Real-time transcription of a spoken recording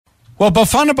Well,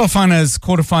 Bafana's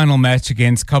quarterfinal match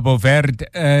against Cabo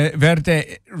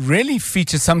Verde really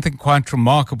featured something quite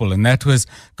remarkable, and that was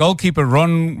goalkeeper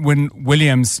Ron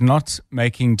Williams not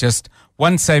making just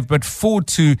one save, but four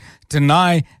to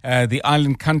deny the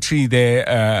island country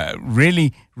their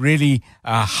really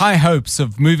high hopes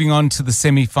of moving on to the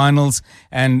semi-finals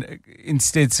and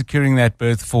instead securing that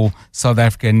berth for South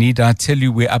Africa. Need I tell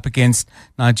you, we're up against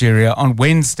Nigeria on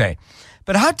Wednesday.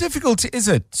 But how difficult is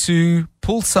it to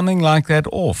pull something like that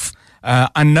off?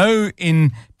 I know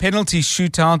in penalty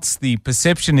shootouts, the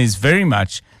perception is very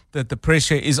much that the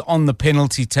pressure is on the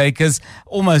penalty takers,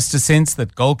 almost a sense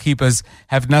that goalkeepers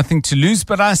have nothing to lose.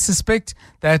 But I suspect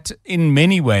that in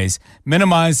many ways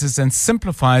minimizes and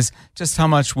simplifies just how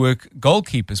much work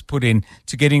goalkeepers put in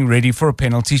to getting ready for a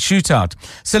penalty shootout.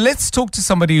 So let's talk to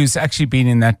somebody who's actually been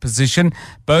in that position,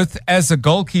 both as a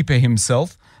goalkeeper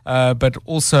himself, but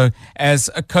also as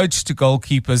a coach to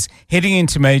goalkeepers heading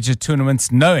into major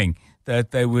tournaments, knowing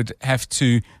that they would have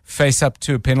to face up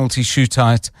to a penalty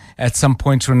shootout at some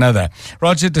point or another.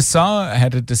 Roger de Sá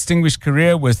had a distinguished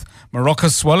career with Morocco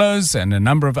Swallows and a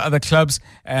number of other clubs,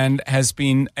 and has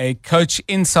been a coach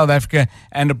in South Africa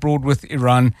and abroad with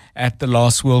Iran at the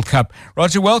last World Cup.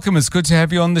 Roger, welcome. It's good to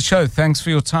have you on the show. Thanks for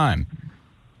your time.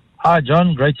 Hi,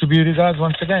 John. Great to be with you guys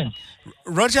once again.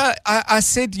 Roger, I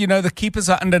said, the keepers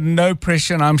are under no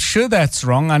pressure, and I'm sure that's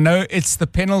wrong. I know it's the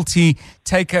penalty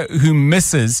taker who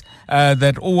misses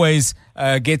that always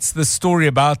gets the story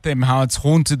about them, how it's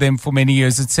haunted them for many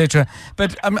years, etc.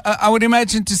 But I would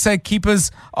imagine to say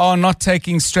keepers are not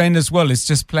taking strain as well. It's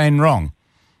just plain wrong.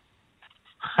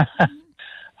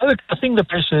 Look, I think the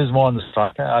pressure is more on the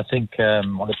striker. I think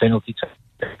on the penalty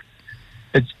taker,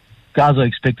 guys are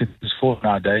expected to score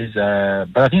nowadays.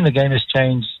 But I think the game has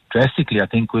changed drastically, I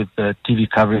think, with TV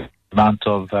coverage, the amount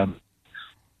of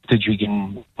footage we get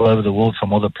all over the world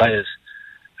from other players.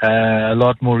 A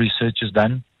lot more research is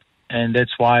done, and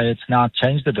that's why it's now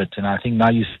changed a bit. And I think now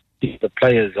you see the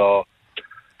players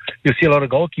you see a lot of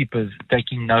goalkeepers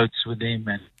taking notes with them.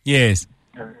 And yes,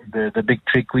 the big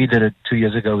trick, we did it 2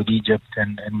 years ago with Egypt,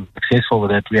 and successful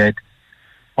with that. We had,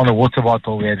 on a water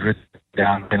bottle, we had written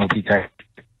down penalty take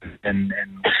and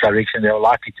which direction they were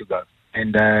likely to go.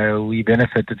 And we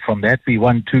benefited from that. We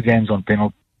won 2 games on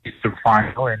penalties to the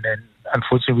final, and then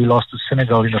unfortunately we lost to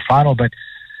Senegal in the final. But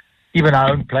even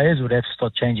our own players would have to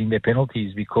start changing their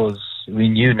penalties, because we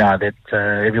knew now that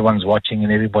everyone's watching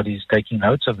and everybody's taking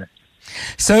notes of it.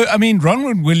 So,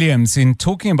 Ron Williams, in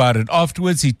talking about it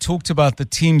afterwards, he talked about the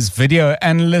team's video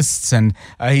analysts, and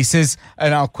he says,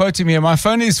 and I'll quote him here, "My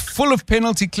phone is full of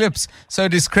penalty clips, so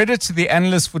it is credit to the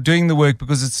analysts for doing the work,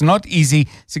 because it's not easy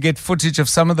to get footage of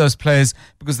some of those players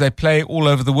because they play all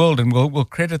over the world," and we'll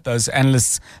credit those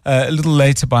analysts a little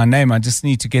later by name. I just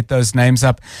need to get those names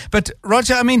up. But,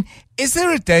 Roger, is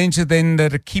there a danger then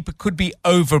that a keeper could be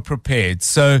over-prepared?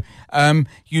 So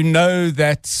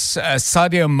that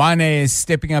Sadio Mane is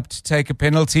stepping up to take a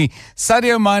penalty.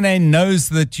 Sadio Mane knows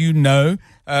that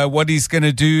what he's going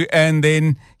to do, and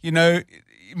then,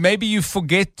 maybe you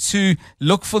forget to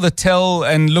look for the tell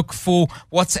and look for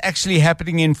what's actually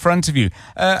happening in front of you.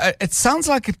 It sounds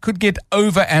like it could get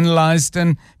over-analyzed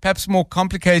and perhaps more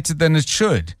complicated than it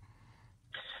should.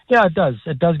 Yeah, it does.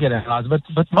 It does get analysed.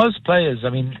 But most players,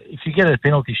 if you get a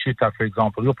penalty shootout, for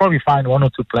example, you'll probably find 1 or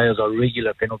 2 players are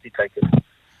regular penalty takers.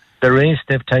 The rest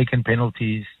have taken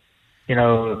penalties,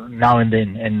 now and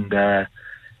then.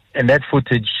 And that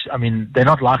footage, they're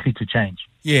not likely to change.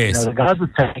 Yes. The guys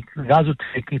would take,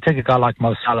 you take a guy like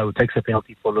Mo Salah, who takes a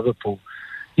penalty for Liverpool.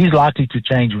 He's likely to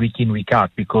change week in, week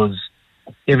out, because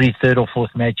every 3rd or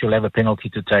 4th match you'll have a penalty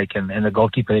to take, and the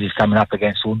goalkeeper that he's coming up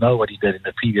against will know what he did in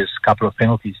the previous couple of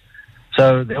penalties.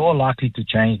 So they're all likely to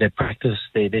change. They practice,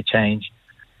 they change.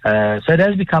 So it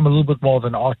has become a little bit more of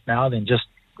an art now than just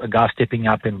a guy stepping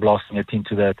up and blasting it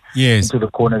into the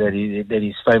corner that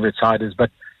his favourite side is.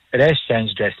 But it has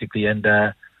changed drastically. And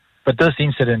but this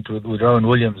incident with Rowan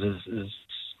Williams is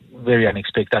very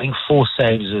unexpected. I think 4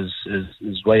 saves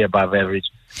is way above average.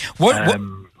 What?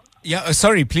 Yeah,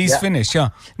 sorry, please finish. Yeah.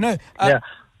 No,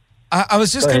 I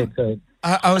was just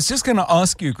I was just going to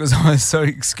ask you, because I was sorry,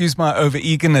 excuse my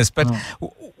over-eagerness, but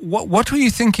what were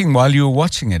you thinking while you were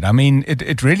watching it?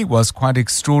 It really was quite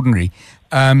extraordinary.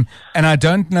 And I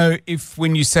don't know if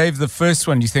when you save the first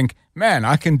one, you think, man,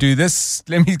 I can do this.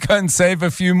 Let me go and save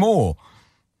a few more.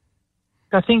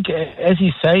 I think as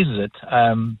he saves it,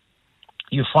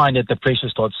 you find that the pressure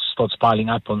starts piling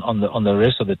up on the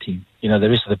rest of the team, the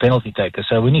rest of the penalty takers.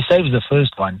 So when he saves the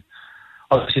first one,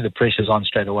 obviously the pressure's on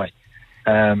straight away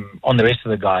on the rest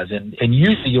of the guys. And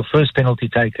usually your first penalty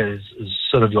taker is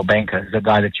sort of your banker, the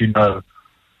guy that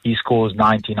he scores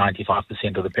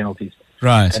 95% of the penalties.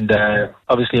 Right. And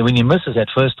obviously, when he misses that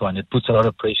first one, it puts a lot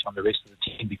of pressure on the rest of the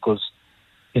team because,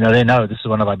 they know this is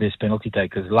one of our best penalty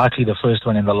takers. Likely the first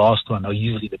one and the last one are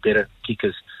usually the better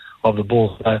kickers of the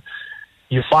ball.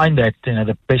 You find that,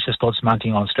 the pressure starts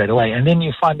mounting on straight away. And then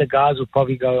you find the guys will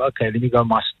probably go, okay, let me go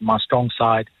my strong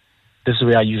side. This is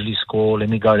where I usually score. Let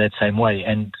me go that same way.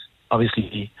 And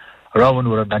obviously, Rowan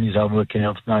would have done his homework and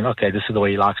have known, okay, this is the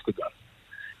way he likes to go.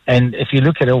 And if you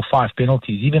look at all 5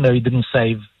 penalties, even though he didn't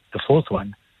save the fourth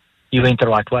one, he went the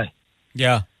right way.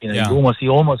 Yeah. He almost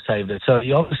saved it. So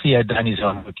he obviously had done his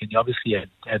homework and he obviously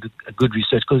had a good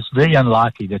research, because it's very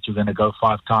unlikely that you're going to go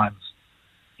 5 times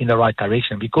in the right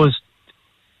direction, because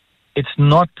it's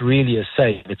not really a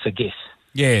save, it's a guess.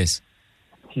 Yes.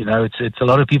 It's a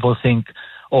lot of people think,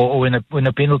 or when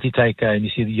a penalty taker, and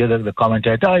you see the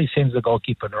commentator, he sends the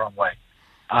goalkeeper the wrong way.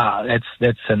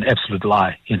 That's an absolute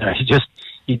lie. He just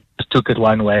took it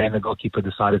one way and the goalkeeper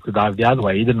decided to dive the other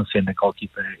way. He didn't send the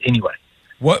goalkeeper anyway.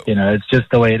 What? It's just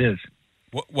the way it is.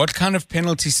 What kind of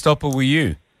penalty stopper were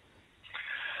you?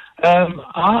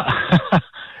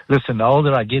 Listen, the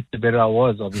older I get, the better I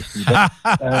was, obviously. But,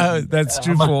 that's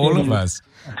true for all of us.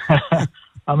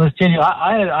 I must tell you,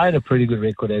 I had a pretty good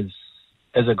record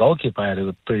as a goalkeeper. I had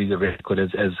a pretty good record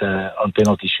as on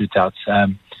penalty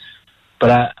shootouts.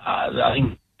 But I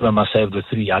think when I saved the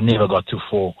 3, I never got to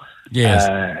 4. Yes.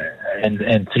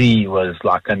 And 3 was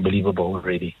like unbelievable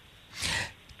already.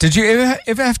 Did you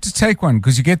ever have to take one?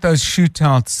 Because you get those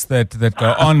shootouts that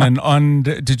go on and on.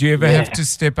 Did you ever have to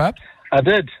step up? I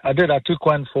did. I took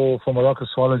one for Morocco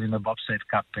Swallows in the Bobsleigh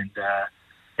Cup, and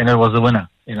it was the winner.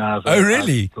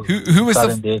 Really? Who was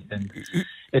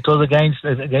It was against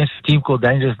a team called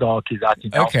Dangerous Darkies out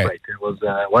in Alfred. It was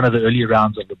one of the early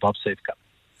rounds of the Bobsleigh Cup.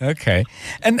 Okay,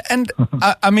 and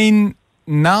I mean,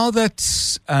 now that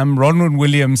Ronwen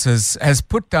Williams has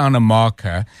put down a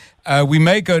marker, we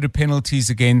may go to penalties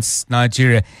against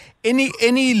Nigeria.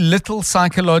 Any little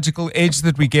psychological edge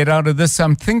that we get out of this?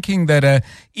 I'm thinking that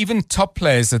even top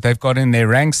players that they've got in their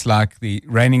ranks, like the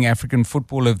reigning African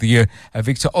Footballer of the Year,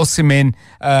 Victor Osimhen,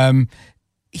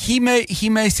 he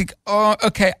may think, oh,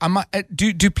 okay,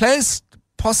 do players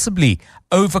possibly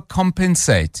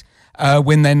overcompensate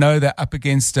when they know they're up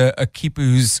against a keeper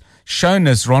who's shown,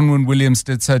 as Ronwen Williams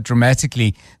did so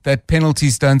dramatically, that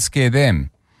penalties don't scare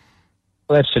them?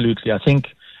 Well, absolutely. I think,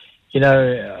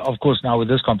 of course, now with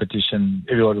this competition,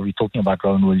 everyone will be talking about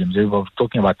Ronwen Williams. Everyone will be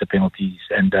talking about the penalties.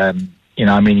 And,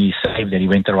 he saved that. He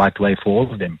went the right way for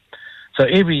all of them. So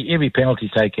every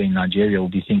penalty taker in Nigeria will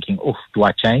be thinking, oh, do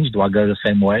I change? Do I go the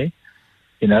same way?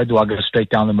 Do I go straight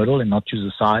down the middle and not choose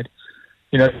a side?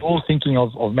 All thinking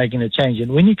of making a change.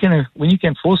 And when you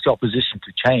can force the opposition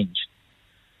to change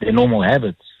their normal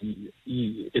habits,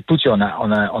 it puts you on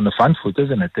the front foot,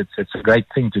 isn't it? It's a great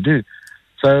thing to do.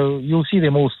 So you'll see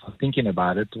them all thinking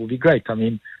about it. It will be great. I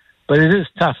mean, but it is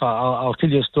tough. I'll tell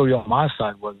you a story on my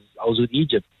side. I was with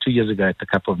Egypt 2 years ago at the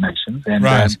Cup of Nations, and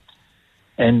right.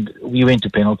 And we went to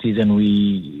penalties and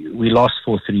we lost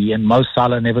 4-3. And Mo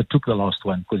Salah never took the last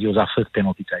one because he was our 5th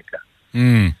penalty taker.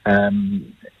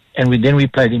 And we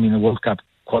played him in the World Cup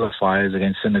qualifiers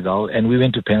against Senegal, and we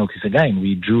went to penalties again.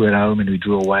 We drew at home and we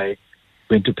drew away,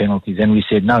 went to penalties, and we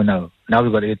said, no, now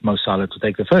we've got to get Mo Salah to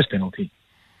take the first penalty.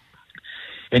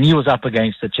 And he was up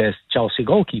against the Chelsea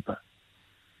goalkeeper,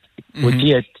 which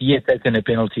he had taken a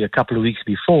penalty a couple of weeks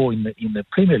before in the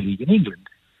Premier League in England.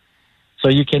 So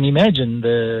you can imagine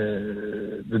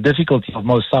the difficulty of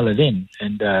Mo Salah then,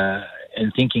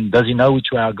 and thinking, does he know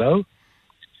which way I go?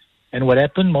 And what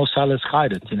happened? Mo Salah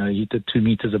skied it. He hit it 2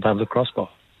 meters above the crossbar.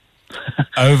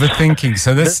 Overthinking.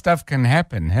 So this stuff can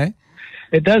happen, hey?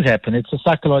 It does happen. It's a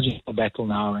psychological battle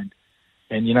now, and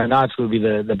now it will be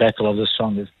the battle of the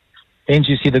strongest. Hence,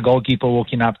 you see the goalkeeper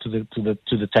walking up to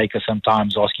the taker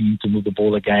sometimes, asking him to move the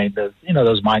ball again.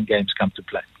 Those mind games come to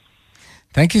play.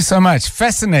 Thank you so much.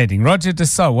 Fascinating. Roger de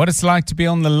Saux, what it's like to be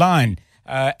on the line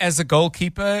as a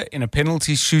goalkeeper in a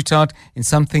penalty shootout in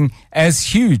something as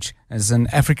huge as an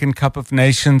African Cup of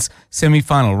Nations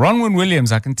semi-final. Ronwen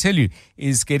Williams, I can tell you,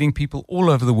 is getting people all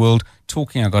over the world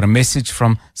talking. I got a message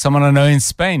from someone I know in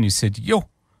Spain who said, yo.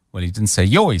 Well, he didn't say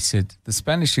yo. He said the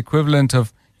Spanish equivalent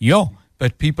of yo.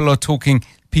 But people are talking.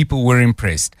 People were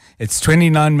impressed. It's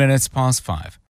 29 minutes past 5.